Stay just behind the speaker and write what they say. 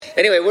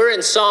Anyway, we're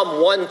in Psalm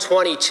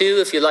 122.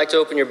 If you'd like to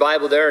open your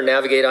Bible there or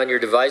navigate on your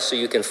device so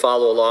you can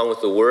follow along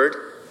with the word.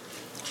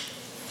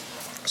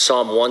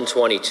 Psalm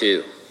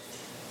 122.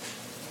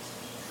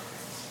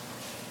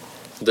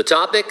 The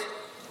topic,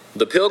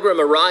 the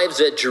pilgrim arrives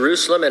at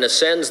Jerusalem and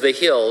ascends the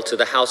hill to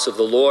the house of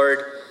the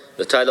Lord.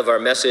 The title of our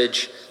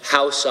message,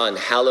 House on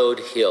Hallowed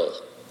Hill.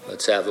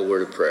 Let's have a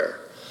word of prayer.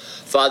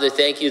 Father,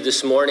 thank you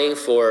this morning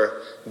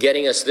for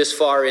getting us this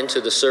far into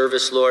the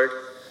service, Lord.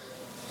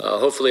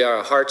 Hopefully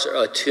our hearts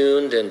are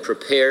attuned and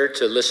prepared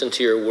to listen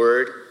to your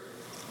word.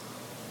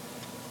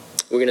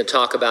 We're going to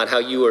talk about how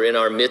you are in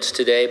our midst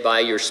today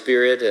by your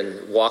Spirit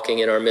and walking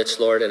in our midst,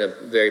 Lord, in a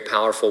very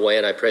powerful way.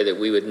 And I pray that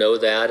we would know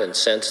that and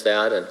sense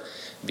that and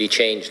be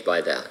changed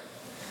by that.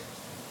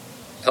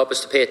 Help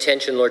us to pay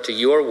attention, Lord, to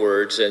your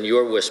words and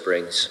your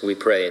whisperings, we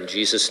pray in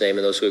Jesus' name.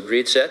 And those who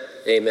agreed said,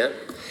 amen.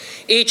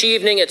 Each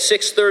evening at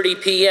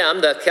 6:30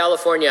 p.m., the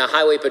California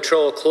Highway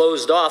Patrol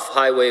closed off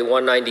Highway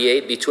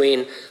 198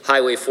 between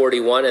Highway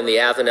 41 and the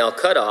Avenel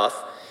Cutoff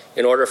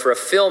in order for a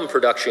film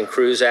production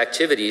crew's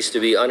activities to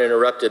be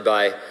uninterrupted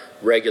by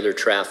regular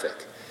traffic.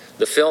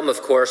 The film,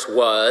 of course,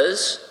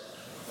 was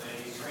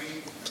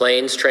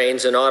Planes,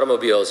 Trains, and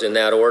Automobiles, in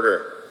that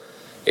order.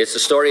 It's the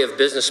story of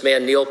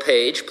businessman Neil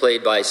Page,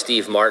 played by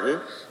Steve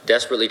Martin,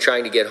 desperately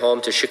trying to get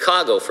home to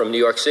Chicago from New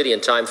York City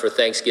in time for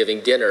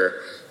Thanksgiving dinner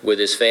with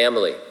his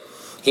family.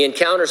 He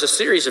encounters a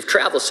series of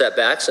travel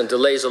setbacks and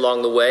delays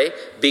along the way,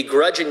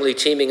 begrudgingly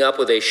teaming up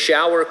with a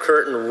shower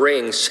curtain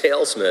ring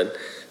salesman,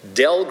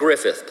 Del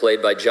Griffith,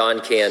 played by John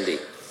Candy.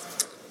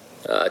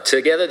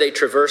 Together they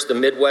traverse the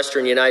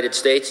Midwestern United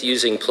States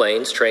using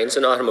planes, trains,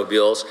 and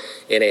automobiles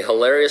in a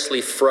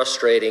hilariously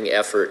frustrating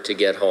effort to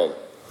get home.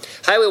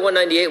 Highway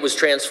 198 was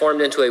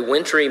transformed into a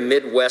wintry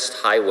Midwest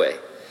highway.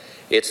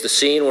 It's the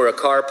scene where a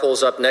car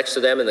pulls up next to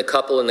them and the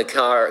couple in the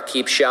car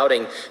keep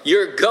shouting,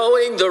 "You're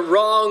going the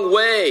wrong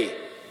way."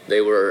 They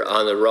were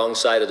on the wrong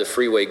side of the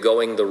freeway,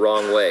 going the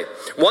wrong way.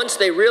 Once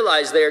they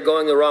realize they are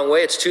going the wrong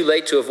way, it's too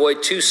late to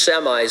avoid two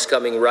semis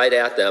coming right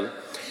at them.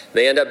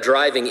 They end up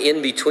driving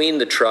in between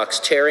the trucks,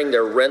 tearing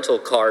their rental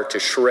car to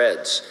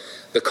shreds.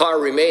 The car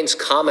remains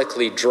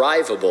comically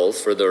drivable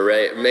for the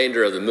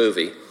remainder of the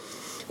movie.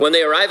 When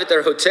they arrive at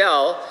their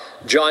hotel,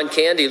 John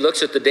Candy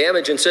looks at the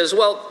damage and says,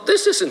 "Well,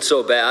 this isn't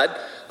so bad.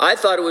 I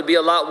thought it would be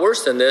a lot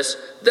worse than this.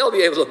 They'll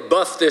be able to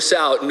buff this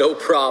out, no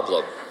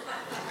problem."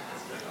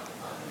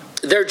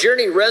 Their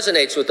journey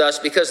resonates with us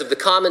because of the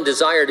common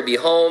desire to be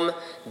home,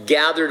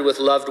 gathered with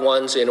loved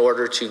ones in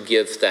order to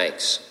give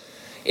thanks.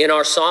 In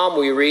our psalm,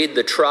 we read,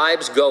 "The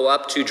tribes go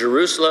up to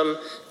Jerusalem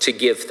to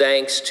give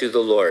thanks to the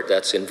Lord."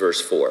 That's in verse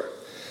 4.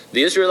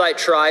 The Israelite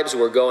tribes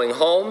were going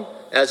home,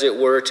 as it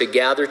were, to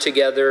gather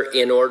together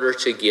in order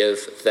to give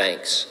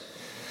thanks.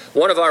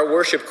 One of our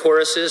worship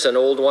choruses, an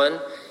old one,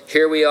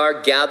 "Here we are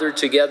gathered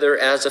together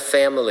as a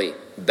family,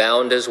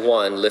 bound as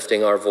one,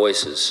 lifting our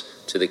voices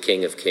to the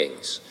King of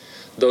Kings."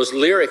 Those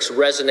lyrics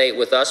resonate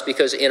with us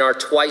because in our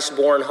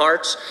twice-born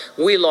hearts,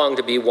 we long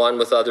to be one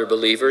with other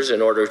believers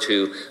in order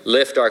to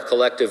lift our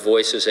collective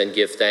voices and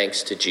give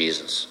thanks to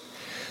Jesus.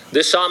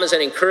 This psalm is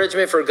an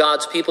encouragement for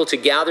God's people to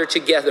gather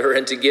together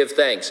and to give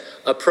thanks.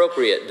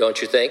 Appropriate, don't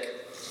you think?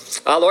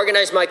 I'll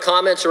organize my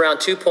comments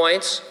around 2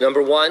 points.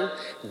 Number 1,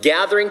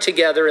 gathering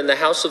together in the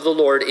house of the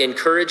Lord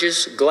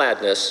encourages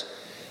gladness.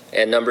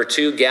 And number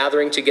 2,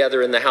 gathering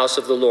together in the house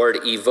of the Lord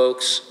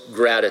evokes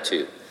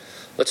gratitude.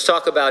 Let's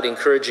talk about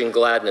encouraging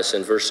gladness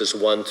in verses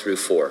 1 through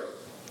 4.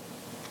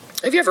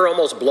 Have you ever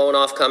almost blown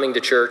off coming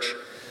to church,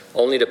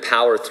 only to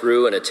power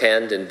through and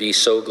attend and be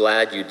so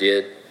glad you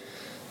did?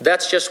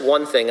 That's just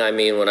one thing I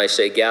mean when I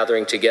say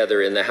gathering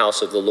together in the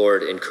house of the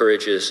Lord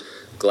encourages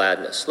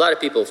gladness. A lot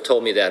of people have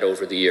told me that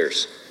over the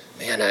years.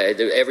 Man,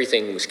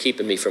 everything was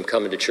keeping me from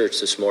coming to church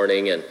this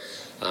morning, and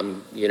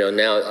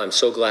now I'm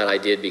so glad I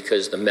did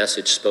because the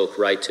message spoke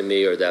right to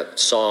me, or that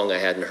song I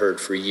hadn't heard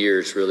for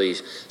years really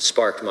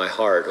sparked my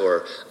heart,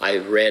 or I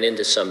ran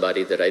into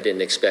somebody that I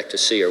didn't expect to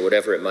see, or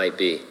whatever it might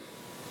be.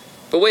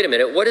 But wait a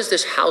minute, what is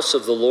this house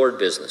of the Lord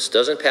business?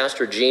 Doesn't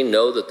Pastor Gene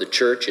know that the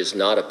church is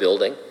not a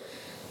building?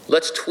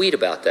 Let's tweet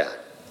about that.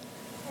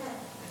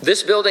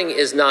 This building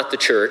is not the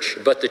church,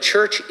 but the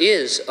church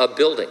is a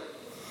building.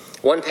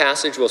 One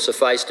passage will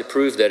suffice to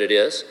prove that it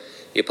is.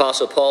 The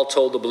Apostle Paul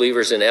told the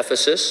believers in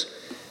Ephesus,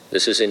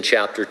 this is in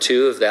chapter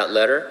 2 of that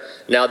letter,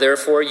 "Now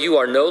therefore you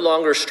are no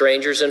longer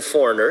strangers and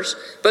foreigners,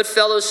 but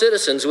fellow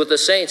citizens with the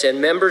saints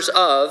and members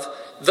of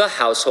the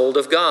household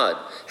of God,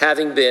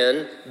 having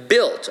been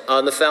built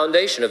on the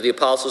foundation of the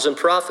apostles and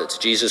prophets,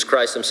 Jesus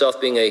Christ himself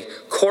being a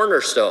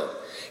cornerstone,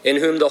 in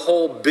whom the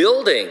whole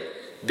building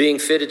being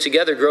fitted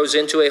together grows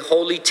into a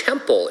holy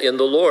temple in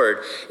the Lord,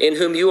 in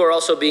whom you are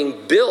also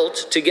being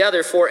built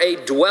together for a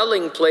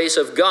dwelling place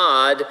of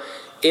God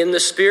in the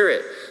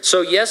Spirit."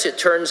 So yes, it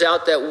turns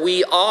out that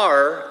we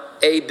are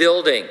a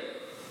building.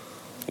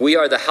 We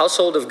are the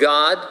household of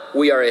God.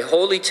 We are a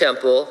holy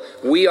temple.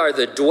 We are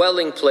the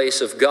dwelling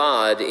place of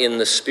God in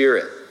the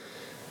Spirit.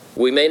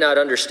 We may not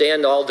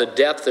understand all the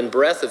depth and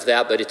breadth of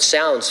that, but it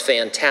sounds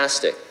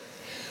fantastic.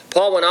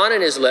 Paul went on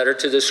in his letter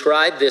to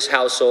describe this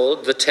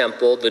household, the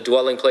temple, the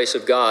dwelling place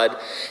of God,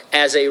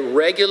 as a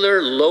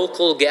regular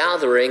local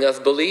gathering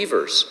of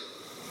believers.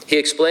 He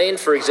explained,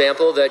 for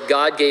example, that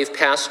God gave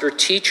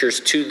pastor-teachers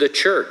to the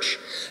church,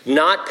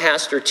 not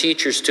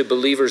pastor-teachers to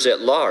believers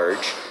at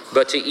large,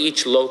 but to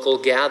each local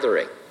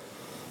gathering.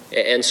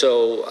 And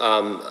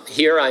so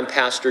here I'm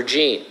Pastor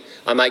Gene.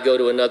 I might go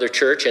to another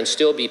church and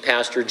still be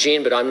Pastor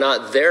Gene, but I'm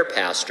not their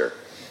pastor.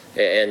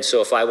 And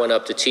so if I went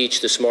up to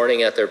teach this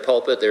morning at their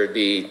pulpit, there would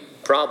be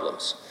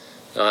problems.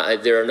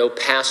 There are no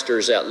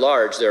pastors at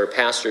large. There are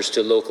pastors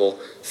to local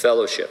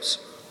fellowships.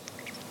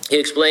 He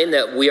explained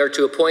that we are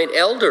to appoint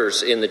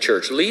elders in the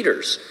church,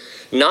 leaders,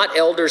 not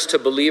elders to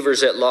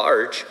believers at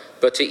large,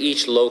 but to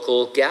each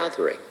local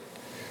gathering.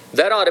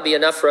 That ought to be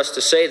enough for us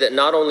to say that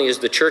not only is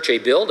the church a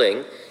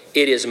building,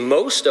 it is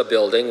most a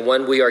building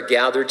when we are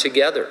gathered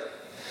together.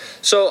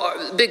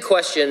 So, big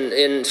question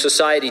in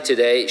society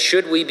today,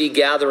 should we be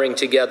gathering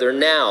together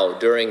now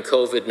during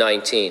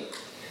COVID-19?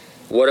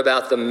 What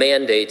about the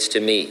mandates to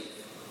meet?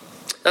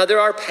 Now, there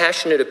are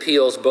passionate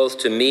appeals both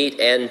to meet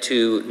and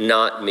to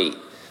not meet.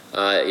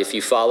 If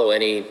you follow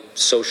any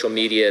social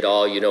media at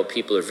all, you know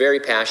people are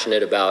very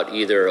passionate about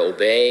either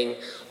obeying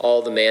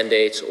all the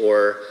mandates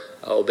or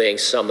obeying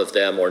some of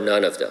them or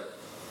none of them.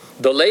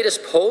 The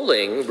latest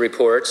polling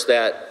reports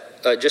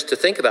that, just to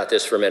think about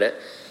this for a minute,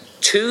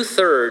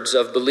 2/3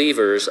 of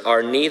believers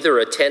are neither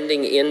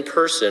attending in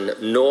person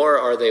nor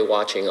are they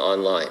watching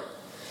online.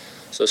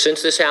 So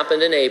since this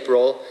happened in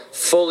April,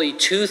 fully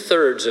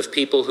 2/3 of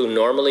people who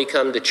normally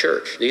come to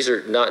church, these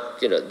are not,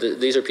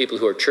 these are people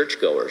who are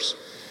churchgoers.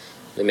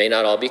 They may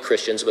not all be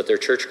Christians, but they're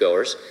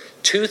churchgoers.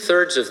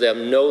 2/3 of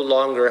them no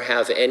longer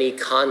have any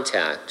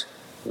contact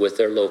with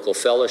their local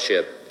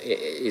fellowship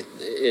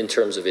in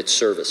terms of its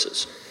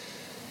services.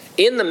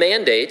 In the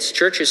mandates,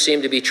 churches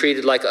seem to be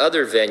treated like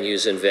other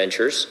venues and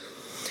ventures.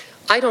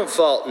 I don't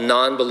fault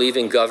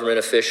non-believing government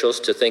officials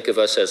to think of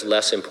us as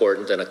less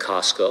important than a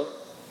Costco.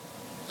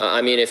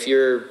 If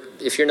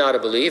you're not a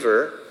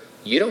believer,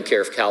 you don't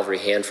care if Calvary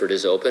Hanford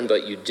is open,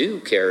 but you do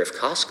care if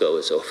Costco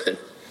is open.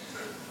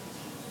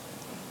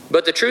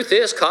 But the truth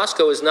is,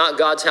 Costco is not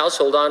God's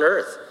household on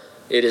earth.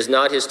 It is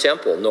not his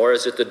temple, nor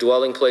is it the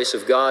dwelling place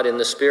of God in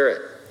the Spirit,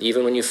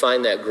 even when you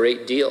find that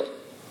great deal.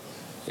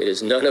 It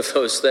is none of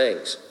those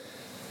things.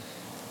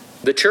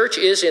 The church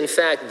is, in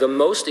fact, the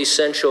most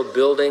essential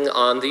building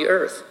on the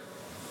earth.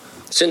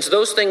 Since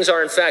those things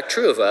are, in fact,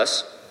 true of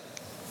us,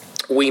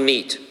 we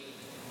meet.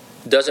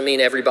 Doesn't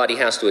mean everybody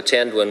has to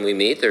attend when we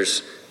meet.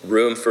 There's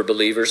room for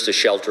believers to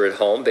shelter at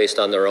home based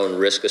on their own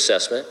risk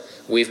assessment.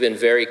 We've been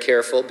very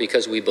careful,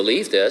 because we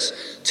believe this,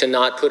 to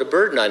not put a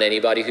burden on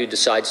anybody who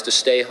decides to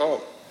stay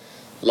home.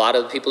 A lot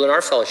of the people in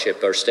our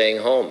fellowship are staying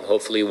home,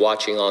 hopefully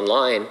watching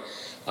online,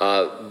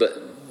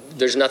 but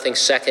there's nothing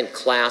second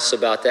class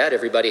about that.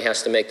 Everybody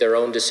has to make their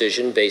own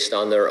decision based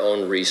on their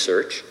own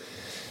research.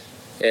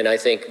 And I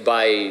think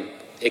by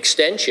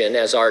extension,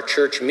 as our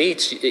church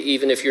meets,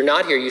 even if you're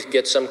not here, you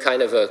get some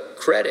kind of a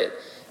credit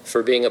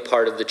for being a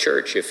part of the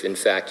church, if in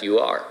fact you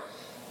are.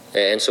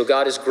 And so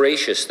God is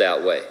gracious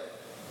that way.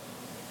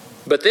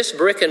 But this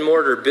brick and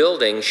mortar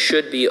building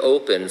should be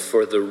open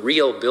for the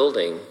real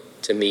building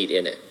to meet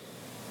in it.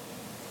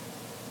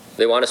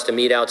 They want us to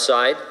meet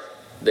outside.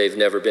 They've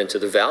never been to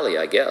the valley,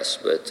 I guess,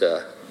 but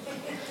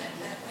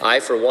I,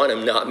 for one,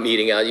 am not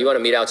meeting out. You want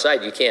to meet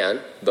outside, you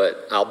can,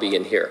 but I'll be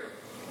in here.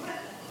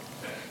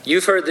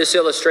 You've heard this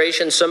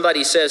illustration.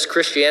 Somebody says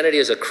Christianity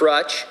is a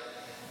crutch.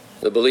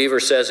 The believer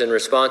says in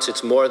response,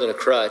 it's more than a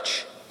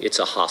crutch, it's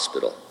a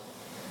hospital.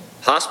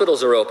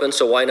 Hospitals are open,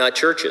 so why not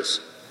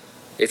churches?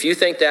 If you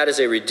think that is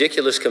a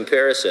ridiculous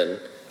comparison,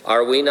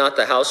 are we not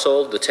the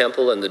household, the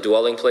temple, and the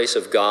dwelling place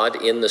of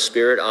God in the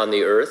Spirit on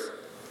the earth?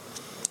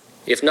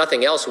 If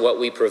nothing else, what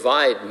we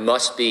provide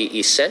must be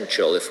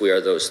essential if we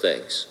are those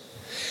things.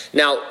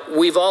 Now,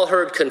 we've all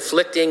heard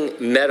conflicting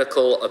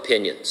medical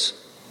opinions.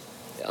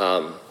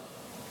 I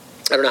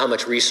don't know how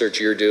much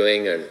research you're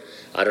doing, and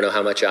I don't know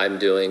how much I'm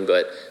doing,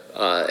 but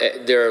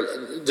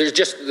there's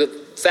just, the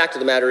fact of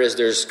the matter is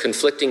there's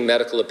conflicting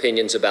medical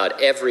opinions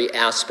about every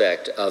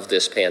aspect of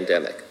this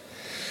pandemic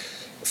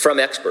from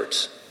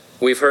experts.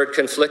 We've heard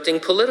conflicting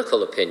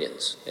political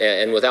opinions,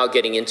 and without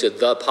getting into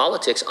the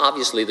politics,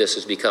 obviously this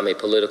has become a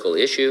political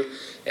issue,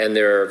 and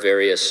there are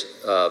various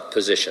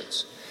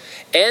positions.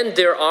 And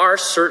there are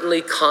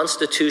certainly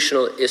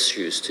constitutional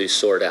issues to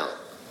sort out.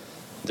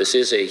 This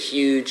is a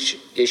huge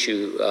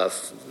issue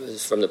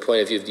from the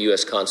point of view of the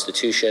U.S.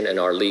 Constitution and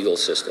our legal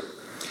system.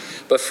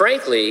 But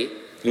frankly,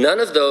 none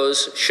of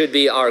those should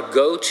be our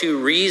go-to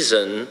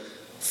reason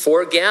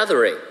for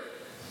gathering.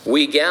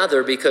 We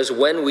gather because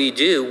when we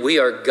do, we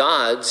are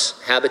God's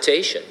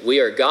habitation. We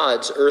are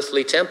God's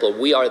earthly temple.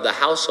 We are the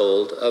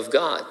household of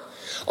God.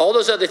 All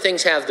those other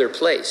things have their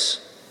place.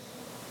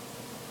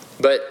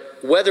 But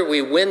whether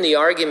we win the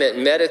argument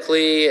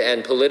medically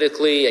and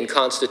politically and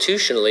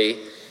constitutionally,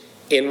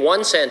 in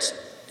one sense,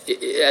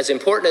 as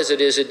important as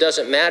it is, it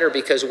doesn't matter,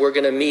 because we're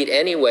going to meet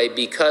anyway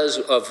because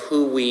of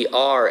who we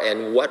are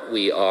and what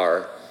we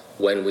are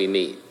when we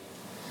meet.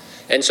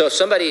 And so if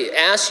somebody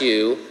asks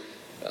you,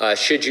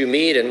 should you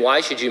meet and why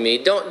should you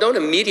meet, don't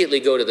immediately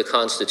go to the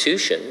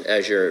Constitution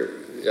as your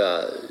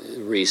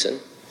reason.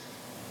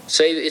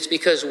 Say it's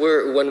because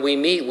when we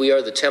meet, we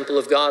are the temple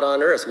of God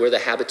on earth. We're the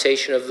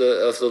habitation of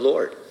the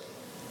Lord.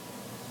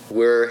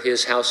 We're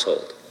his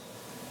household.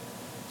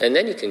 And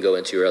then you can go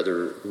into your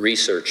other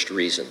researched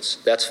reasons.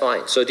 That's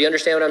fine. So do you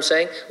understand what I'm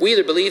saying? We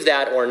either believe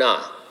that or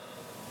not.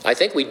 I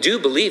think we do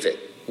believe it.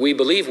 We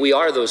believe we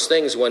are those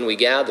things when we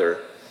gather,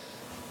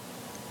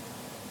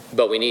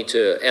 but we need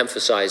to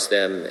emphasize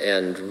them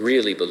and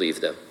really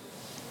believe them.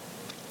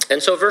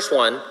 And so verse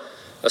 1,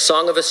 a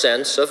song of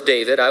ascents of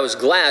David. I was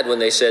glad when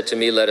they said to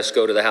me, let us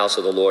go to the house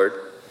of the Lord.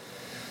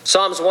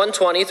 Psalms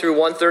 120 through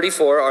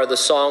 134 are the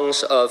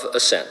songs of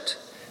ascent.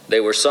 They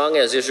were sung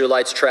as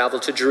Israelites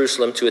traveled to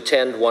Jerusalem to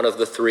attend one of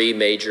the 3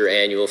 major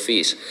annual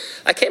feasts.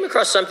 I came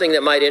across something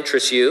that might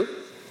interest you.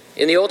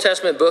 In the Old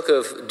Testament book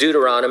of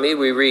Deuteronomy,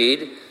 we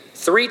read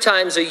 3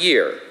 times a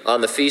year, on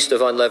the Feast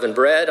of Unleavened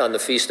Bread, on the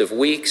Feast of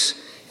Weeks,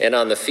 and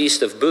on the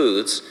Feast of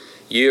Booths,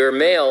 your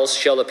males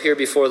shall appear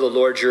before the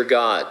Lord your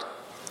God.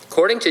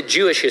 According to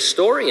Jewish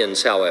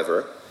historians,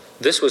 however,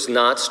 this was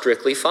not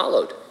strictly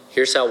followed.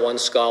 Here's how one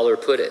scholar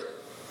put it.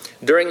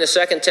 During the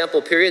Second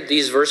Temple period,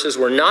 these verses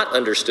were not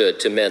understood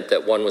to mean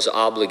that one was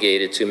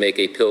obligated to make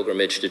a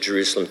pilgrimage to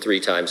Jerusalem 3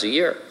 times a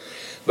year,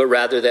 but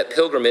rather that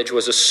pilgrimage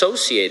was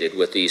associated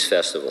with these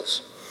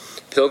festivals.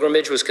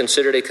 Pilgrimage was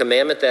considered a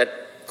commandment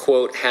that,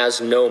 quote, has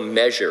no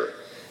measure,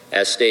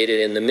 as stated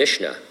in the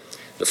Mishnah.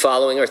 The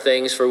following are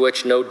things for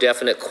which no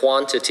definite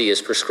quantity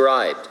is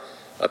prescribed.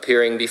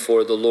 Appearing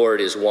before the Lord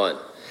is one.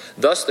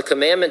 Thus, the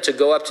commandment to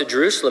go up to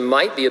Jerusalem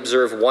might be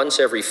observed once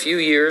every few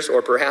years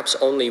or perhaps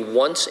only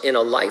once in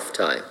a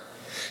lifetime.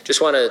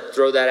 Just want to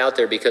throw that out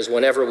there because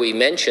whenever we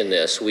mention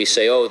this, we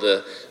say, oh,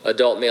 the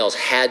adult males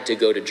had to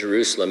go to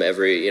Jerusalem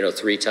every,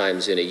 3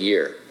 times in a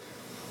year.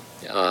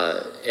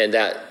 And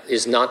that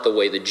is not the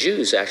way the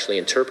Jews actually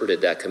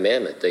interpreted that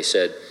commandment. They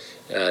said,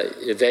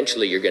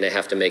 eventually you're going to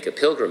have to make a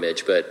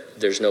pilgrimage, but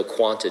there's no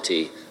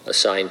quantity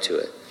assigned to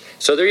it.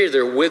 So they're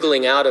either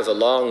wiggling out of a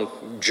long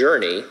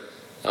journey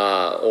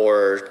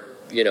or,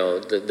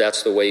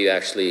 that's the way you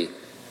actually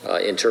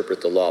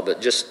interpret the law.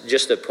 But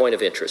just a point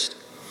of interest.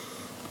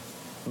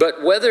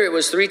 But whether it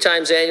was 3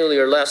 times annually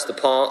or less,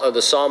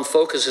 the psalm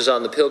focuses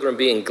on the pilgrim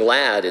being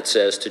glad, it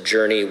says, to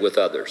journey with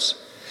others.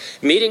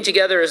 Meeting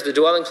together as the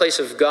dwelling place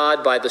of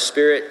God by the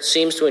Spirit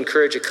seems to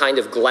encourage a kind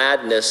of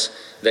gladness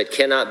that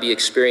cannot be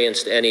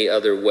experienced any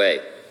other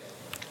way.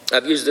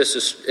 I've used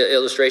this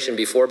illustration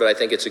before, but I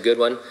think it's a good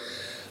one.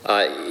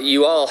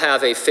 You all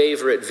have a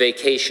favorite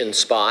vacation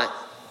spot,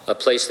 a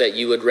place that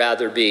you would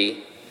rather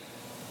be.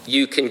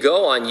 You can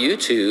go on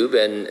YouTube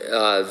and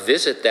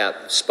visit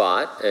that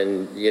spot.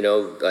 And,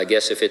 I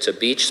guess if it's a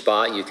beach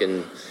spot, you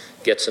can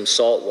get some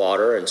salt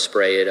water and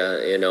spray it,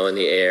 in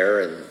the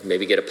air and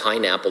maybe get a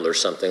pineapple or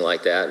something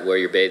like that, wear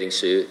your bathing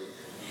suit,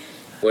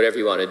 whatever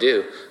you want to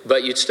do.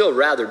 But you'd still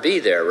rather be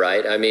there,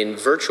 right? I mean,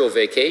 virtual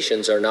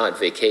vacations are not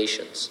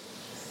vacations.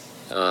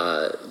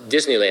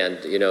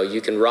 Disneyland,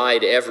 you can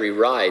ride every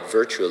ride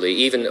virtually,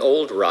 even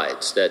old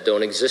rides that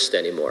don't exist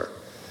anymore.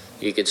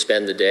 You could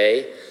spend the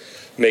day,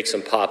 make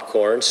some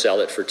popcorn,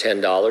 sell it for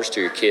 $10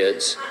 to your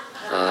kids,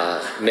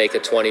 make a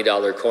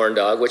 $20 corn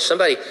dog, which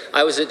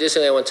I was at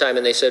Disneyland one time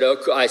and they said,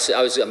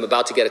 I'm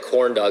about to get a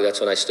corn dog. That's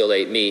when I still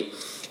ate meat.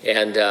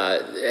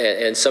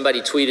 And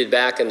somebody tweeted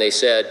back and they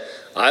said,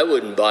 I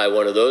wouldn't buy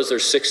one of those. They're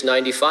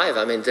 $6.95.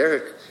 I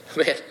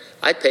mean,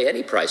 I'd pay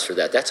any price for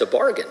that. That's a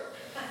bargain.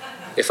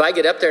 If I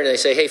get up there and they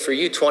say, hey, for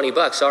you,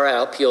 $20, all right,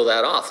 I'll peel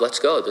that off. Let's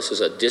go. This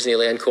is a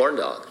Disneyland corn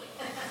dog.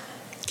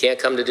 Can't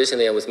come to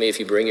Disneyland with me if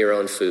you bring your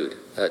own food.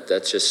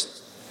 That's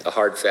just a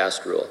hard,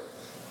 fast rule.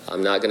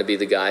 I'm not going to be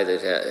the guy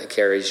that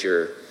carries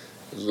your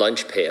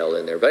lunch pail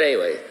in there. But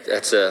anyway,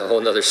 that's a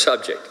whole other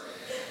subject.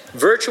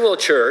 Virtual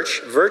church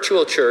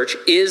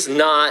is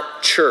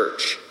not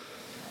church.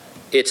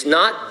 It's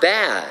not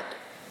bad.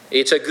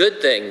 It's a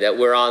good thing that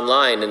we're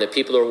online and that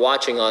people are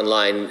watching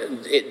online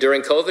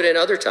during COVID and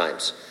other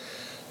times.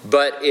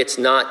 But it's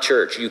not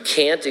church. You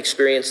can't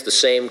experience the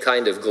same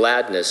kind of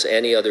gladness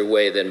any other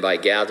way than by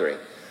gathering.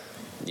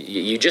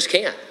 You just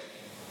can't,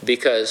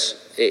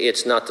 because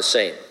it's not the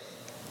same.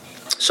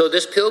 So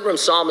this pilgrim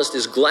psalmist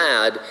is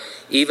glad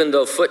even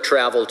though foot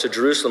travel to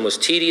Jerusalem was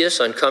tedious,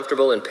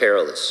 uncomfortable, and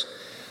perilous.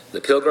 The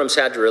pilgrims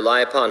had to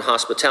rely upon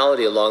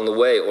hospitality along the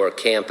way or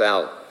camp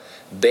out.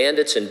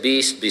 Bandits and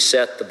beasts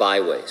beset the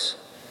byways.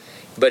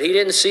 But he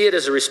didn't see it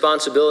as a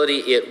responsibility,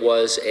 it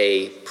was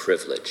a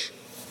privilege.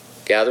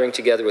 Gathering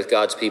together with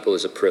God's people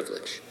is a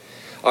privilege.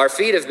 Our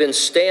feet have been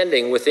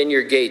standing within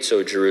your gates,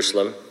 O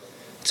Jerusalem.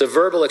 It's a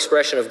verbal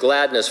expression of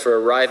gladness for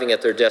arriving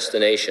at their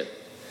destination.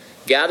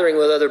 Gathering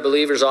with other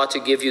believers ought to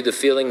give you the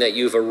feeling that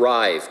you've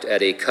arrived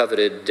at a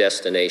coveted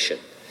destination.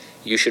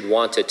 You should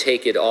want to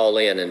take it all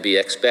in and be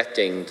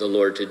expecting the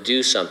Lord to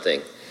do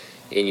something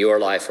in your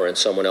life or in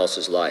someone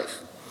else's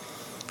life.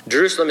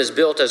 Jerusalem is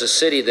built as a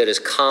city that is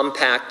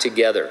compact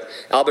together.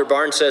 Albert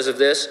Barnes says of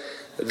this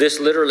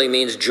literally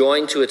means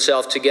joined to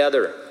itself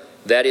together.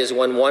 That is,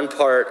 when one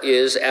part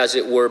is, as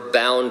it were,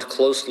 bound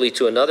closely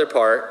to another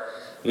part,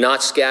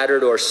 not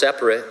scattered or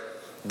separate.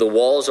 The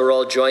walls are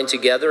all joined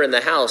together, and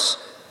the houses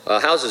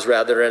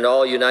and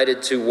all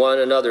united to one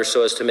another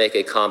so as to make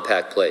a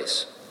compact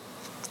place.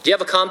 Do you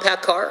have a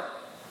compact car?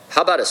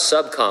 How about a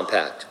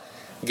subcompact?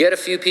 Get a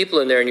few people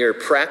in there and you're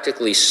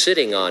practically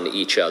sitting on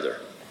each other.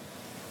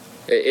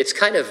 It's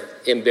kind of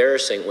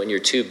embarrassing when you're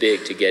too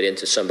big to get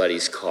into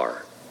somebody's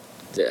car.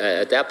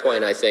 At that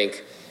point, I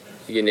think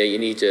you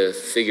need to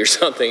figure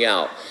something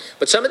out.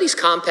 But some of these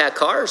compact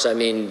cars,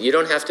 you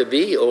don't have to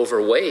be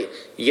overweight.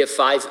 You get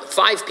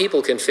five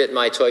people can fit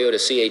my Toyota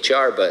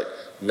CHR, but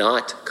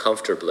not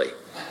comfortably.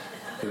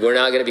 We're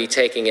not going to be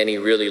taking any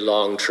really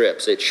long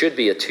trips. It should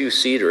be a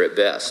two-seater at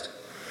best.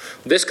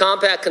 This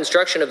compact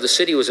construction of the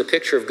city was a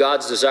picture of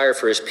God's desire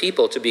for his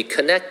people to be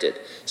connected,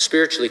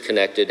 spiritually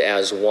connected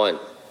as one.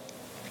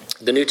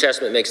 The New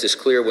Testament makes this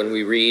clear when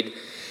we read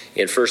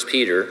in 1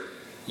 Peter,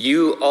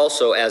 "You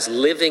also as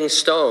living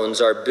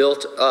stones are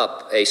built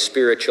up a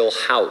spiritual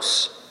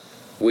house.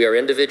 We are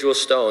individual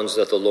stones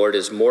that the Lord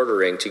is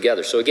mortaring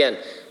together." So again,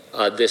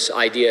 this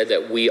idea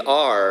that we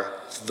are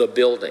the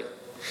building.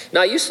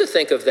 Now, I used to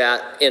think of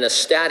that in a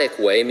static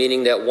way,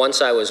 meaning that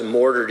once I was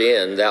mortared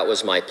in, that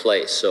was my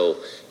place. So,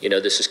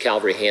 this is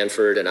Calvary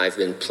Hanford, and I've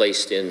been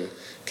placed in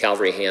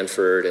Calvary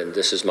Hanford, and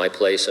this is my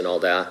place and all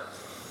that.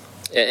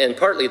 And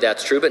partly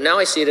that's true, but now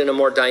I see it in a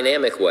more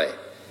dynamic way,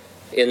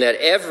 in that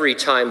every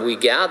time we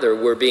gather,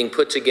 we're being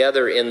put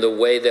together in the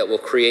way that will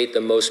create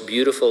the most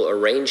beautiful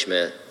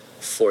arrangement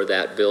for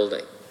that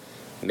building.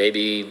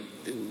 Maybe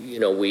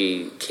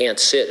we can't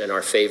sit in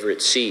our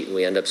favorite seat, and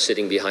we end up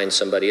sitting behind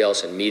somebody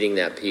else and meeting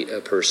that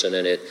person,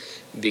 and it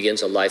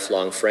begins a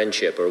lifelong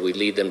friendship, or we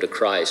lead them to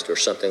Christ or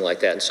something like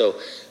that. And so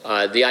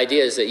the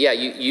idea is that,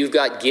 you've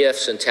got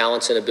gifts and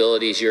talents and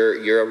abilities,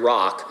 you're a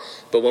rock,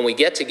 but when we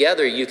get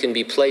together, you can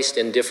be placed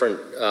in different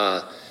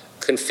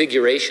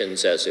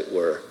configurations, as it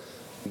were,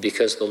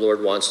 because the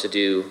Lord wants to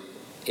do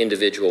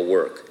individual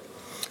work.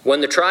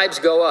 When the tribes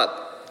go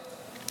up,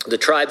 the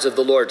tribes of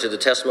the Lord, to the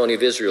testimony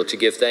of Israel, to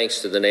give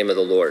thanks to the name of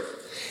the Lord.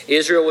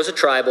 Israel was a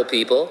tribal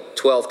people,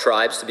 12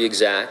 tribes to be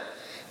exact.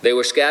 They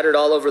were scattered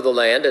all over the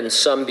land and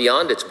some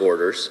beyond its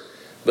borders,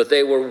 but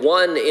they were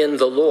one in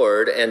the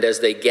Lord, and as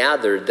they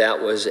gathered,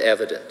 that was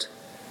evident.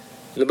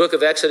 In the book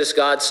of Exodus,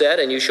 God said,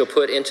 "And you shall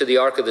put into the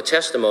ark of the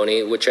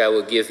testimony, which I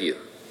will give you."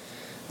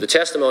 The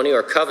testimony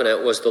or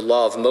covenant was the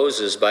law of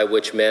Moses by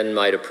which men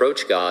might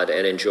approach God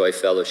and enjoy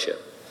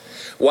fellowship.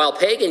 While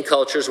pagan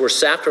cultures were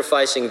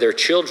sacrificing their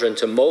children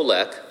to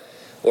Molech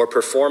or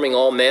performing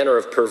all manner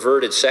of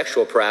perverted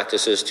sexual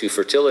practices to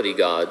fertility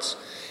gods,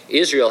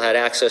 Israel had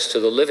access to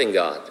the living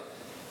God,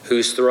 at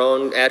whose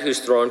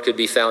throne could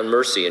be found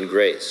mercy and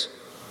grace.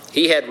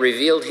 He had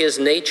revealed his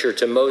nature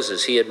to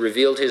Moses. He had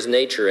revealed his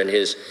nature and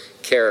his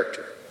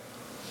character.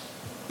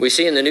 We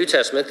see in the New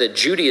Testament that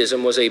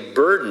Judaism was a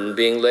burden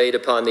being laid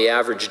upon the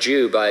average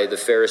Jew by the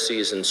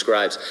Pharisees and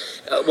scribes.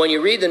 When you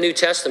read the New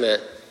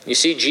Testament, you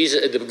see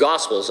Jesus, the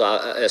Gospels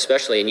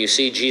especially, and you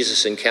see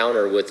Jesus'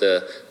 encounter with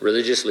the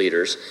religious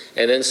leaders,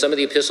 and then some of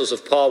the epistles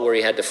of Paul where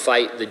he had to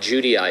fight the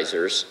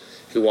Judaizers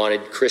who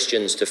wanted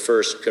Christians to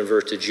first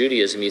convert to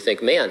Judaism. You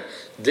think, man,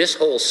 this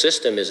whole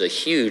system is a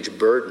huge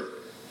burden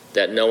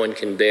that no one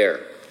can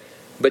bear.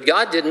 But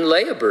God didn't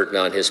lay a burden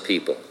on his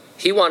people.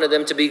 He wanted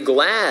them to be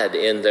glad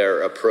in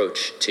their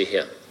approach to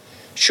him.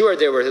 Sure,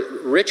 there were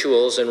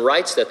rituals and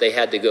rites that they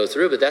had to go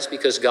through, but that's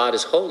because God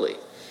is holy.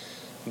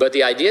 But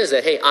the idea is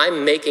that, hey,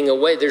 I'm making a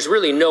way. There's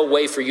really no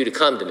way for you to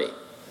come to me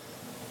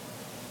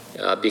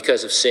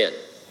because of sin.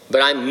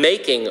 But I'm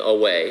making a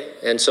way.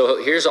 And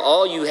so here's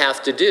all you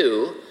have to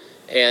do,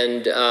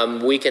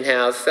 and we can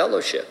have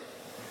fellowship.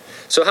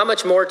 So how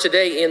much more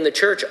today in the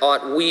church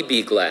ought we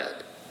be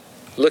glad?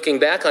 Looking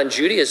back on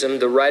Judaism,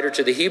 the writer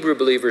to the Hebrew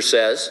believers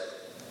says,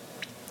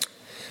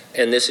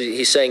 and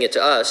he's saying it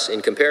to us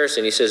in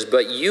comparison, he says,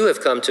 "But you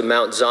have come to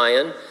Mount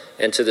Zion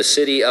and to the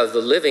city of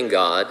the living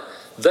God,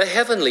 the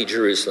heavenly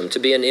Jerusalem, to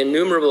be an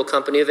innumerable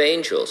company of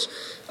angels,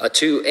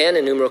 to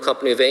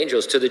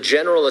the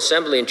general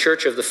assembly and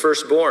church of the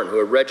firstborn who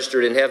are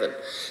registered in heaven,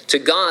 to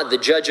God, the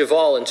judge of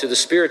all, and to the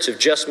spirits of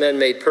just men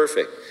made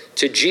perfect,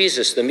 to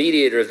Jesus, the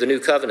mediator of the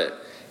new covenant,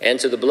 and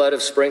to the blood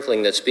of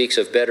sprinkling that speaks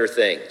of better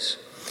things."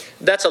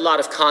 That's a lot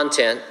of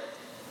content.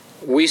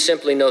 We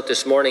simply note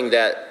this morning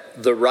that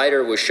the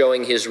writer was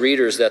showing his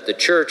readers that the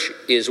church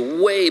is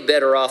way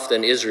better off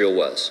than Israel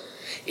was.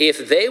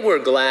 If they were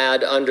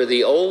glad under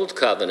the old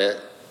covenant,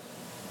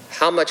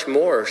 how much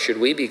more should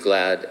we be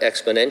glad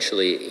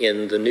exponentially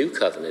in the new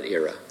covenant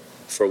era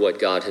for what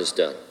God has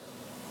done?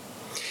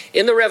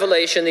 In the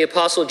Revelation, the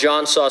Apostle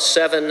John saw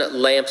 7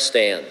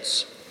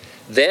 lampstands.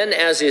 Then,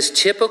 as is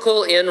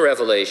typical in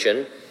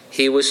Revelation,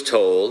 he was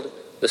told,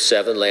 the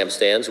 7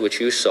 lampstands which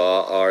you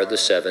saw are the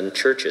 7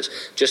 churches.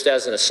 Just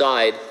as an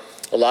aside,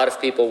 a lot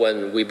of people,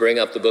 when we bring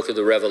up the book of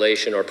the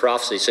Revelation or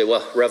prophecy, say,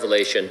 well,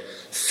 Revelation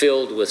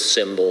filled with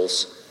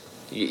symbols.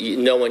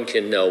 No one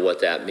can know what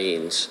that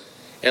means.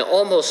 And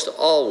almost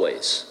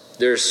always,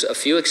 There's a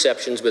few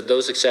exceptions, but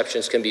those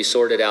exceptions can be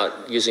sorted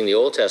out using the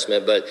Old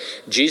Testament. But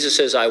Jesus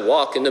says, I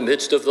walk in the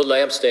midst of the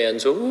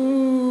lampstands.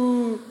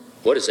 Ooh,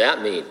 what does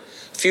that mean?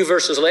 A few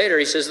verses later,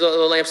 he says the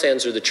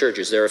lampstands are the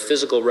churches. They're a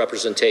physical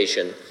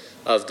representation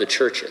of the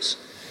churches.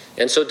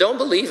 And so don't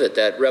believe it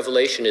that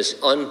Revelation is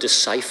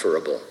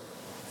undecipherable,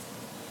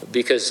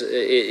 because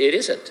it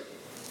isn't.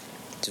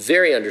 It's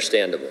very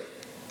understandable.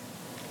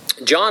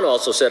 John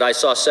also said, I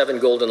saw 7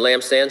 golden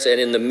lampstands, and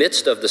in the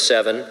midst of the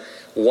 7,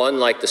 one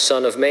like the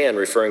Son of Man,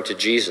 referring to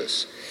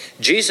Jesus.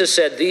 Jesus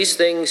said, these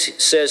things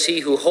says he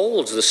who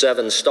holds the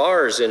 7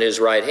 stars in his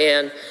right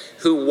hand,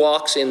 who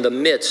walks in the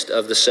midst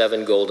of the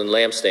 7 golden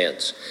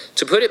lampstands.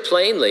 To put it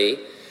plainly,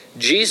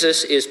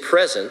 Jesus is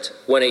present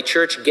when a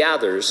church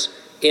gathers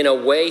in a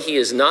way he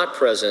is not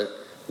present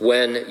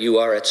when you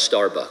are at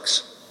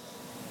Starbucks.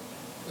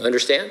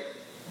 Understand?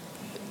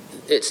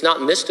 It's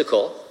not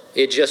mystical,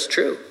 it's just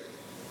true.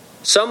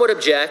 Some would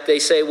object. They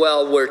say,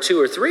 well, where 2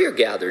 or 3 are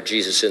gathered,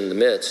 Jesus is in the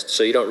midst,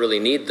 so you don't really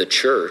need the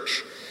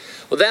church.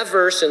 Well, that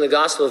verse in the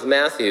Gospel of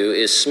Matthew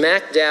is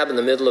smack dab in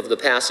the middle of the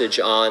passage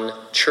on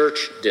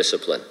church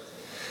discipline.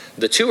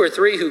 The 2 or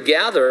 3 who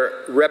gather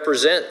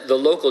represent the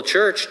local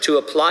church to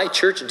apply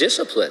church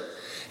discipline.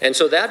 And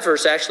so that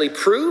verse actually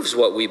proves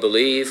what we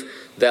believe,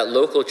 that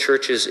local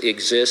churches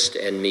exist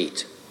and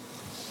meet.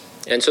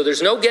 And so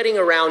there's no getting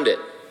around it.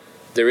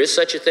 There is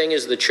such a thing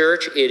as the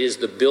church. It is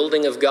the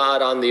building of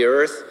God on the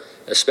earth,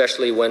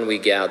 especially when we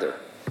gather.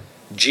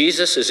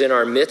 Jesus is in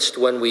our midst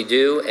when we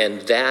do,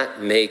 and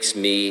that makes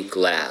me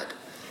glad.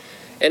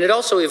 And it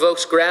also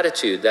evokes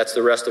gratitude. That's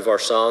the rest of our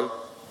psalm.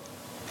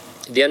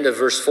 The end of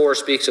verse 4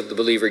 speaks of the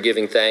believer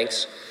giving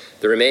thanks.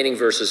 The remaining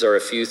verses are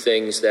a few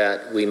things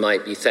that we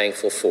might be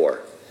thankful for.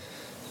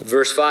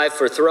 Verse 5,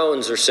 for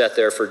thrones are set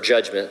there for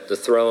judgment, the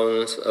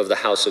thrones of the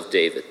house of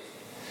David.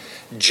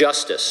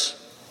 Justice.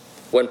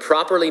 When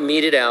properly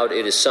meted out,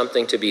 it is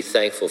something to be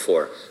thankful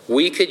for.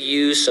 We could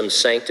use some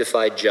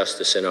sanctified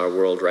justice in our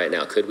world right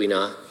now, could we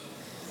not?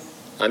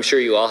 I'm sure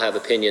you all have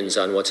opinions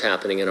on what's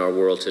happening in our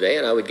world today,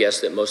 and I would guess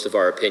that most of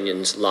our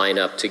opinions line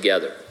up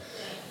together.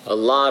 A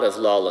lot of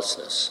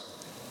lawlessness,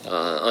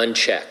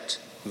 unchecked,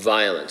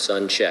 violence,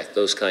 unchecked,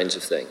 those kinds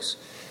of things.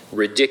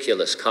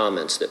 Ridiculous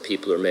comments that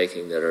people are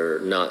making that are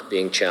not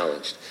being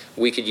challenged.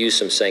 We could use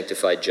some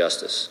sanctified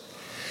justice.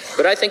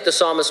 But I think the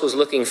psalmist was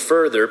looking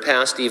further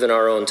past even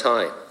our own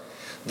time.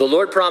 The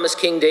Lord promised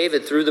King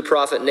David through the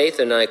prophet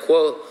Nathan, and I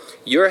quote,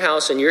 your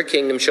house and your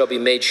kingdom shall be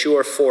made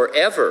sure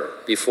forever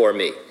before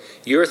me.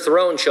 Your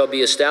throne shall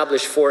be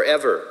established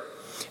forever.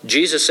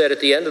 Jesus said at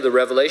the end of the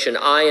Revelation,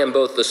 I am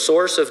both the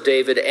source of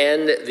David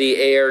and the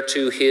heir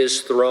to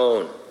his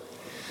throne.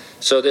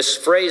 So this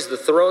phrase, the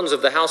thrones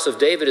of the house of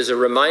David, is a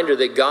reminder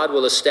that God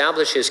will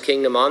establish his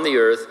kingdom on the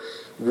earth,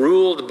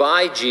 ruled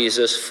by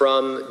Jesus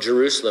from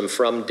Jerusalem,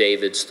 from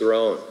David's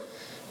throne.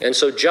 And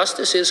so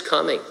justice is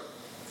coming,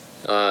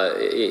 and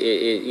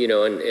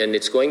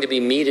it's going to be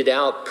meted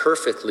out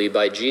perfectly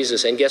by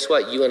Jesus. And guess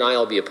what? You and I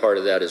will be a part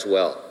of that as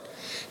well.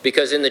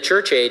 Because in the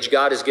church age,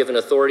 God has given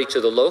authority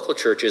to the local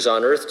churches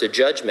on earth to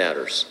judge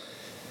matters.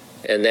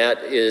 And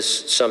that is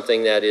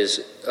something that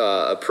is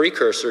a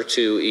precursor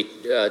to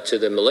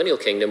the millennial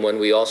kingdom, when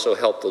we also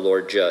help the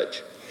Lord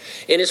judge.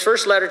 In his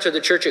first letter to the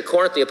church at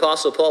Corinth, the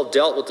Apostle Paul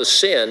dealt with the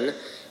sin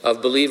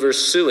of believers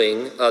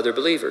suing other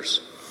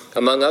believers.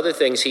 Among other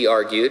things, he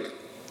argued,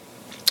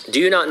 do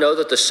you not know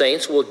that the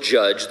saints will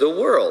judge the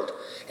world?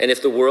 And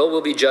if the world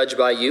will be judged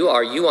by you,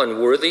 are you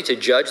unworthy to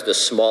judge the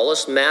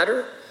smallest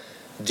matter?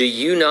 Do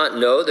you not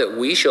know that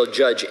we shall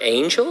judge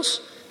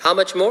angels? How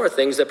much more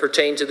things that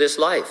pertain to this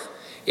life?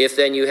 If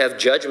then you have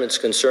judgments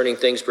concerning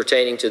things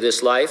pertaining to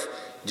this life,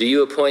 do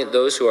you appoint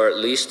those who are at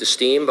least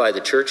esteemed by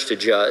the church to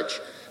judge?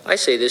 I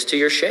say this to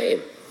your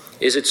shame.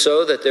 Is it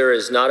so that there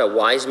is not a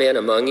wise man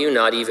among you,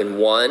 not even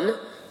one,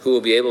 who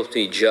will be able to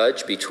be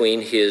judged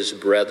between his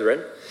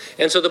brethren?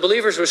 And so the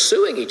believers were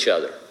suing each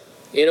other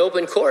in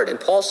open court. And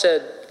Paul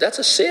said, that's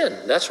a sin.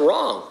 That's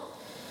wrong.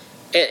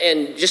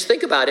 And just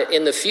think about it.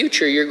 In the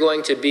future, you're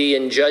going to be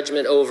in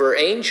judgment over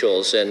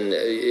angels and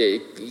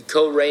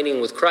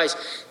co-reigning with Christ.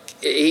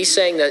 He's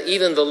saying that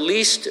even the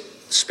least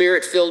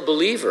spirit-filled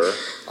believer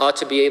ought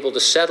to be able to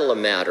settle a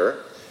matter,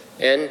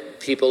 and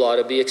people ought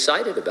to be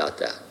excited about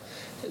that.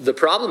 The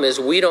problem is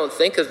we don't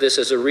think of this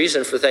as a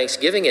reason for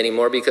Thanksgiving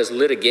anymore, because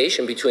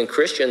litigation between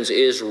Christians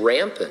is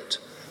rampant.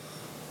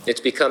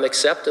 It's become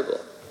acceptable.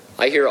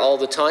 I hear all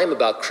the time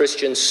about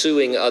Christians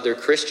suing other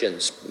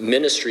Christians,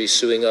 ministries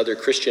suing other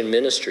Christian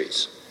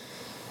ministries.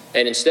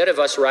 And instead of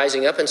us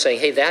rising up and saying,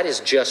 hey, that is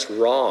just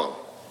wrong,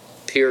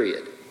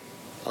 period,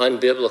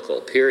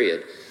 unbiblical,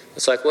 period,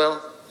 it's like,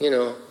 well,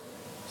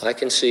 I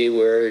can see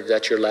where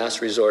that's your last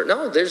resort.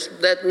 No,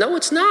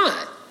 it's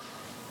not.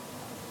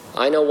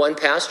 I know one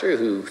pastor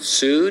who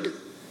sued,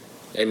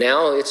 and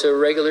now it's a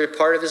regular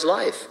part of his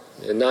life.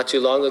 And not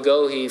too long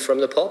ago, he, from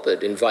the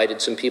pulpit,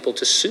 invited some people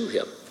to sue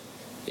him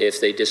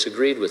if they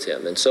disagreed with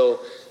him. And so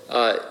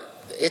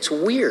it's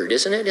weird,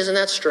 isn't it? Isn't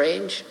that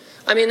strange?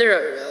 I mean, there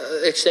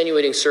are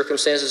extenuating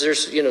circumstances.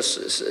 There's,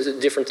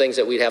 different things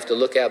that we'd have to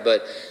look at,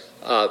 but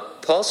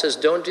Paul says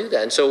don't do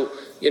that. And so,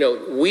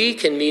 we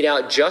can mete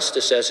out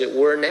justice as it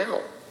were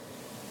now.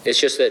 It's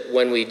just that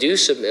when we do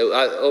submit,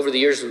 over the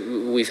years,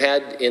 we've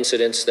had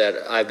incidents that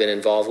I've been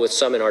involved with,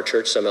 some in our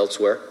church, some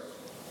elsewhere.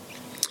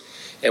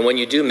 And when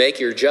you do make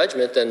your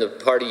judgment, then the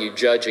party you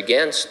judge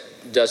against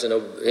doesn't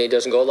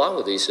go along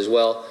with it. He says,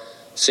 well,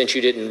 since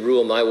you didn't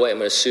rule my way, I'm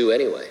going to sue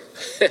anyway.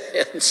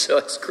 And so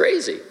it's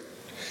crazy.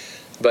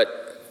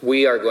 But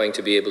we are going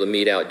to be able to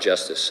mete out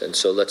justice. And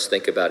so let's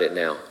think about it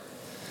now.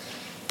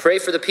 Pray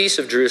for the peace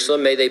of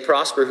Jerusalem. May they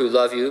prosper who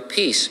love you.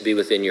 Peace be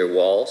within your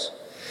walls.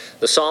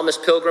 The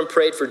psalmist Pilgrim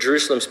prayed for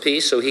Jerusalem's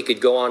peace so he could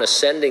go on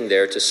ascending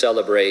there to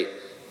celebrate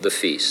the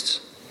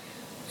feasts.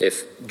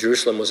 If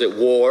Jerusalem was at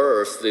war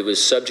or if it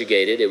was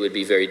subjugated, it would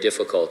be very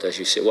difficult, as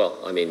you see. Well,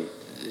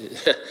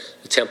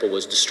 the temple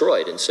was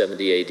destroyed in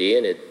 70 AD,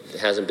 and it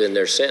hasn't been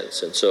there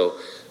since. And so,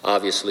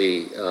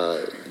 obviously,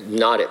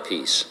 not at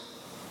peace.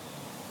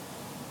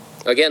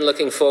 Again,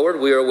 looking forward,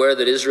 we are aware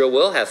that Israel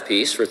will have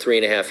peace for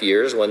 3.5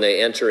 years when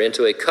they enter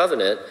into a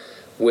covenant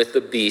with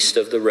the beast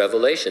of the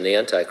Revelation, the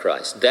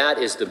Antichrist. That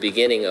is the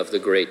beginning of the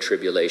Great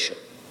Tribulation.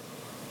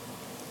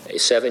 A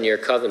 7-year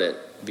covenant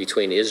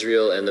between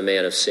Israel and the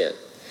man of sin.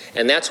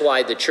 And that's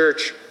why the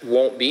church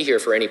won't be here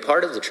for any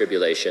part of the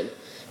tribulation,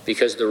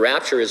 because the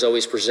rapture is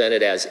always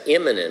presented as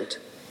imminent.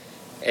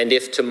 And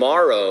if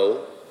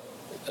tomorrow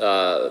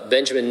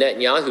Benjamin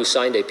Netanyahu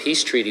signed a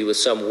peace treaty with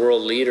some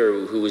world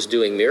leader who was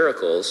doing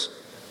miracles,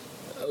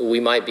 we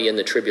might be in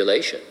the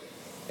tribulation.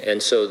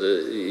 And so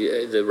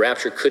the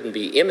rapture couldn't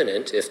be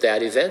imminent if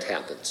that event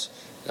happens.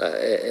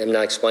 I'm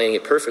not explaining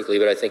it perfectly,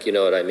 but I think you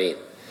know what I mean.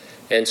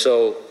 And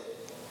so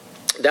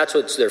that's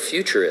what their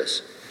future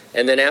is.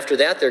 And then after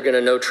that, they're going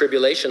to know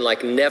tribulation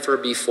like never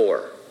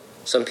before.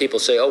 Some people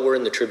say, oh, we're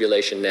in the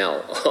tribulation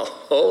now.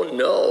 Oh,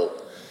 no.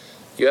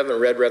 You haven't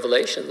read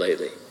Revelation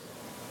lately.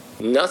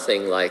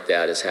 Nothing like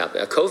that is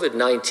happening.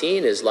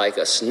 COVID-19 is like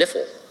a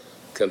sniffle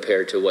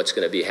compared to what's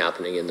going to be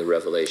happening in the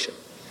Revelation.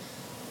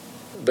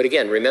 But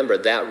again, remember,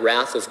 that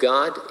wrath of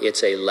God,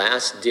 it's a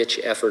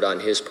last-ditch effort on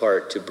his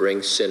part to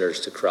bring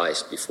sinners to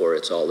Christ before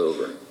it's all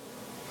over.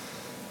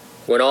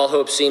 When all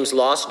hope seems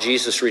lost,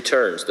 Jesus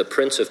returns, the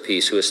Prince of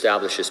Peace who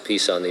establishes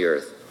peace on the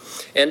earth.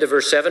 End of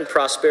verse 7,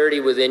 prosperity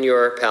within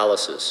your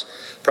palaces.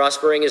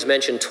 Prospering is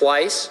mentioned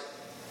twice.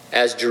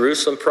 As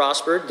Jerusalem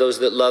prospered, those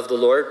that love the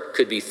Lord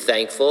could be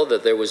thankful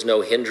that there was no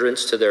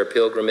hindrance to their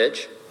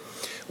pilgrimage.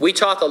 We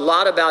talk a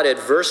lot about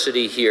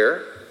adversity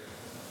here.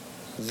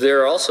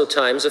 There are also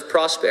times of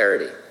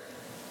prosperity.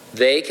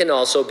 They can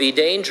also be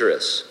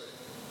dangerous,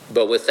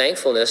 but with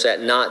thankfulness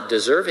at not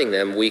deserving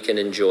them, we can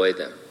enjoy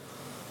them.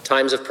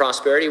 Times of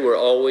prosperity were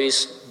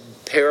always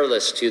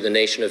perilous to the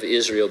nation of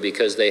Israel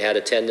because they had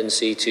a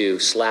tendency to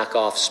slack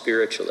off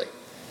spiritually.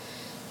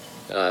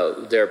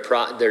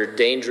 They're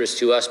dangerous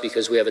to us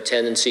because we have a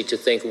tendency to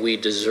think we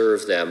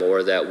deserve them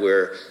or that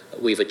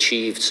we've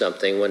achieved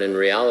something, when in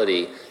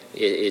reality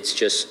it's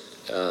just,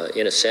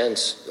 in a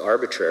sense,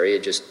 arbitrary.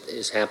 It just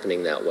is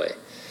happening that way.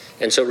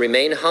 And so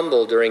remain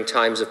humble during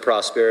times of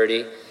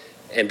prosperity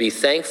and be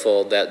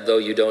thankful that though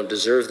you don't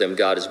deserve them,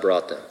 God has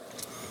brought them.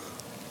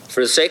 For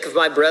the sake of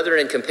my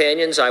brethren and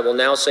companions, I will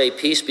now say,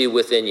 peace be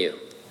within you.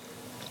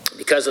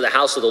 Because of the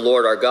house of the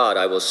Lord our God,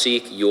 I will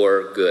seek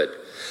your good.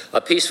 A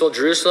peaceful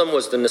Jerusalem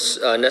was the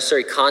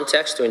necessary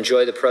context to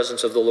enjoy the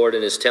presence of the Lord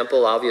in his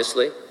temple,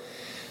 obviously.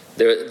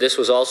 This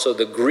was also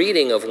the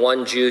greeting of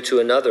one Jew to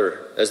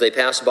another. As they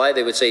passed by,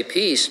 they would say,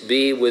 peace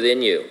be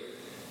within you.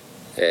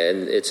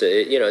 And it's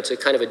a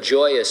kind of a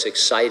joyous,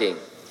 exciting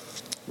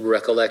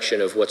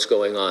recollection of what's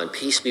going on.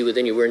 Peace be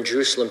within you. We're in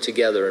Jerusalem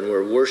together and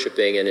we're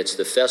worshiping and it's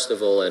the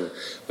festival and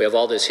we have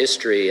all this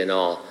history and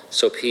all.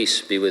 So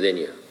peace be within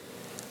you.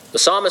 The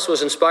psalmist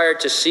was inspired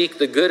to seek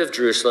the good of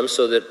Jerusalem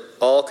so that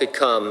all could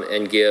come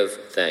and give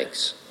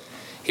thanks.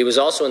 He was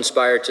also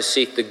inspired to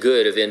seek the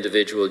good of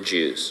individual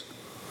Jews.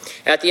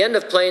 At the end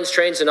of Planes,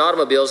 Trains, and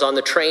Automobiles, on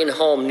the train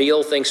home,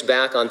 Neil thinks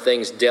back on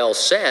things Dell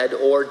said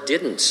or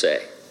didn't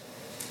say.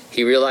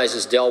 He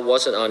realizes Dell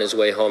wasn't on his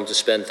way home to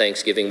spend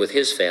Thanksgiving with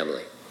his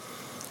family.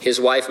 His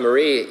wife,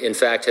 Marie, in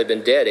fact, had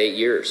been dead 8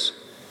 years.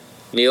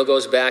 Neil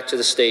goes back to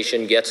the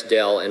station, gets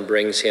Dell, and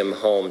brings him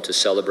home to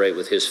celebrate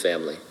with his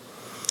family.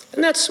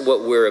 And that's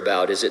what we're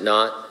about, is it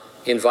not?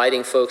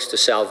 Inviting folks to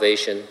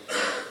salvation,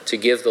 to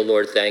give the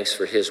Lord thanks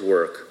for his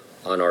work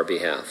on our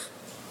behalf.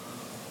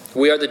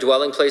 We are the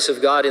dwelling place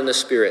of God in the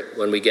Spirit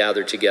when we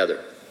gather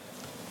together.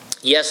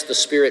 Yes, the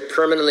Spirit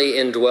permanently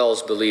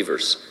indwells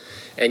believers.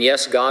 And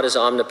yes, God is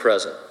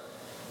omnipresent.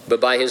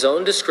 But by his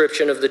own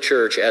description of the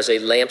church as a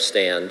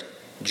lampstand,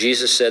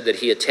 Jesus said that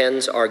he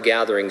attends our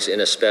gatherings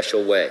in a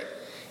special way.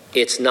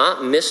 It's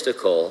not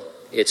mystical,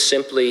 it's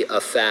simply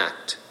a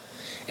fact.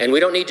 And we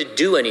don't need to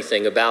do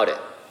anything about it.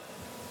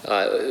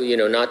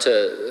 Not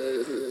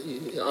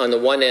to, on the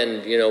one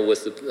end,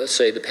 with,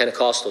 the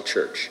Pentecostal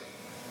church.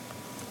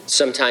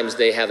 Sometimes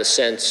they have a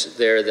sense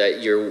there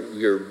that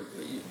you're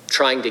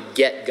trying to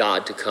get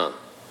God to come.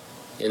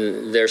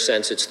 In their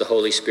sense, it's the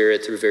Holy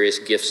Spirit through various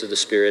gifts of the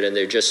Spirit, and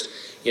they're just,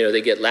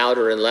 they get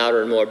louder and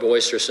louder and more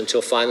boisterous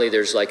until finally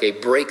there's like a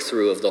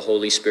breakthrough of the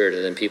Holy Spirit,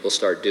 and then people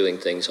start doing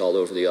things all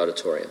over the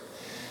auditorium.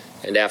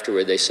 And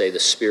afterward, they say the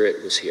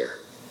Spirit was here,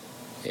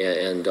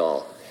 and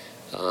all.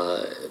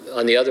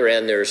 On the other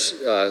end, there's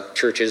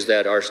churches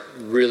that are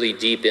really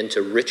deep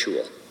into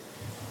ritual.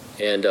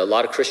 And a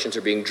lot of Christians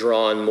are being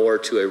drawn more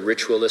to a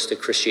ritualistic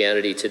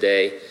Christianity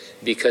today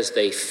because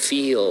they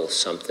feel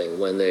something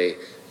when they,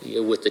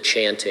 with the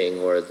chanting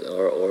or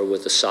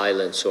with the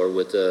silence or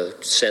with the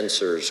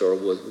censers or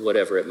with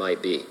whatever it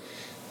might be.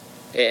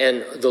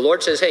 And the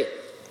Lord says, hey,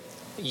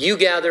 you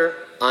gather,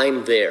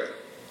 I'm there.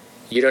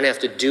 You don't have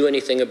to do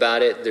anything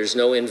about it. There's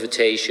no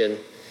invitation.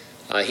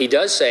 He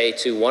does say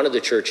to one of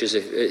the churches,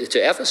 to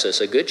Ephesus,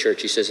 a good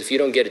church, he says, if you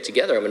don't get it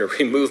together, I'm going to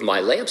remove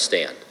my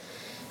lampstand.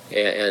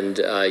 And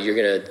you're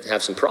going to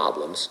have some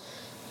problems.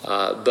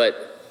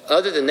 But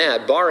other than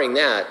that, barring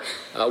that,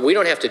 we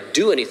don't have to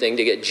do anything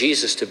to get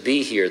Jesus to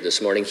be here this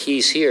morning.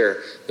 He's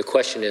here. The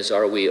question is,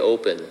 are we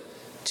open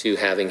to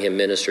having him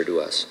minister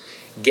to us?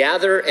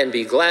 Gather and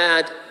be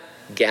glad.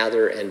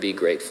 Gather and be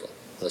grateful.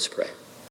 Let's pray.